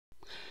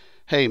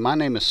Hey, my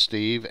name is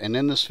Steve, and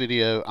in this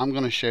video I'm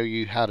going to show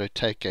you how to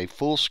take a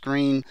full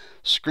screen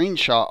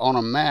screenshot on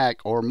a Mac,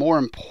 or more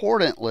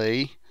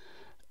importantly,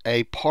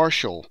 a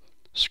partial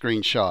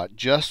screenshot,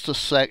 just a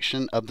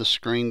section of the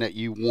screen that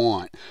you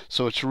want.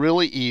 So it's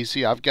really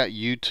easy. I've got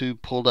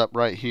YouTube pulled up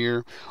right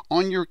here.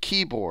 On your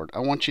keyboard, I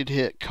want you to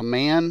hit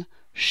Command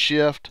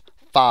Shift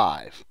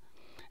 5.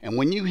 And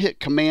when you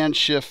hit Command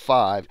Shift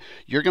 5,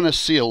 you're going to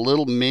see a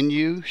little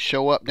menu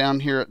show up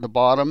down here at the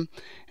bottom,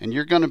 and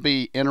you're going to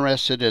be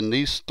interested in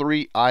these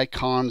three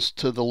icons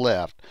to the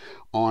left.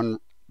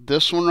 On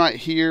this one right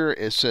here,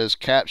 it says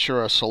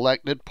capture a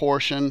selected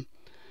portion.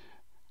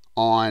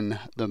 On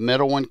the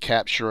middle one,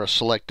 capture a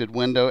selected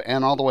window,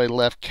 and all the way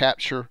left,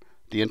 capture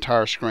the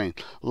entire screen.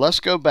 Let's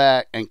go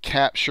back and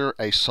capture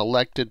a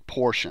selected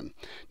portion.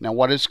 Now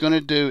what it's going to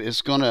do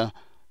is going to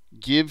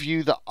give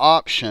you the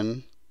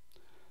option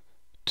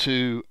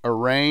to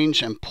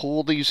arrange and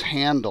pull these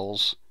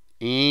handles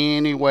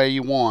any way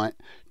you want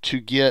to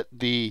get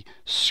the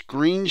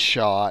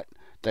screenshot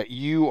that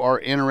you are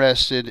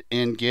interested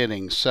in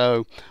getting.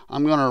 So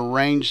I'm going to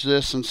arrange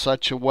this in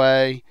such a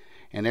way,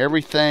 and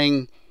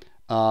everything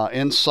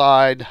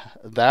inside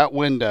that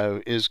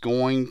window is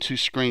going to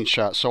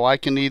screenshot. So I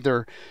can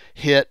either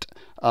hit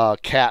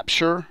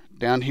capture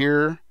down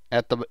here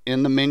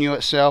in the menu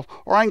itself,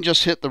 or I can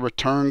just hit the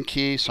return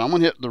key. So I'm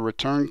going to hit the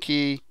return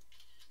key.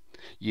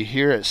 You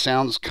hear it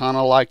sounds kind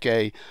of like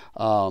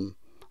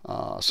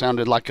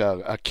sounded like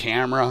a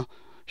camera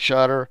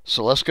shutter.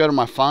 So let's go to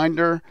my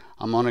Finder.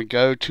 I'm going to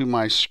go to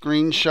my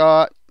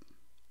screenshot,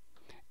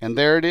 and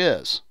there it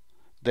is.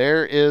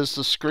 There is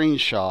the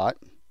screenshot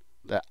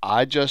that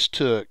I just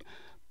took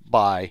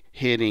by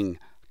hitting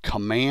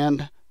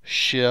Command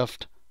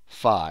Shift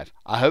 5.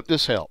 I hope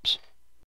this helps.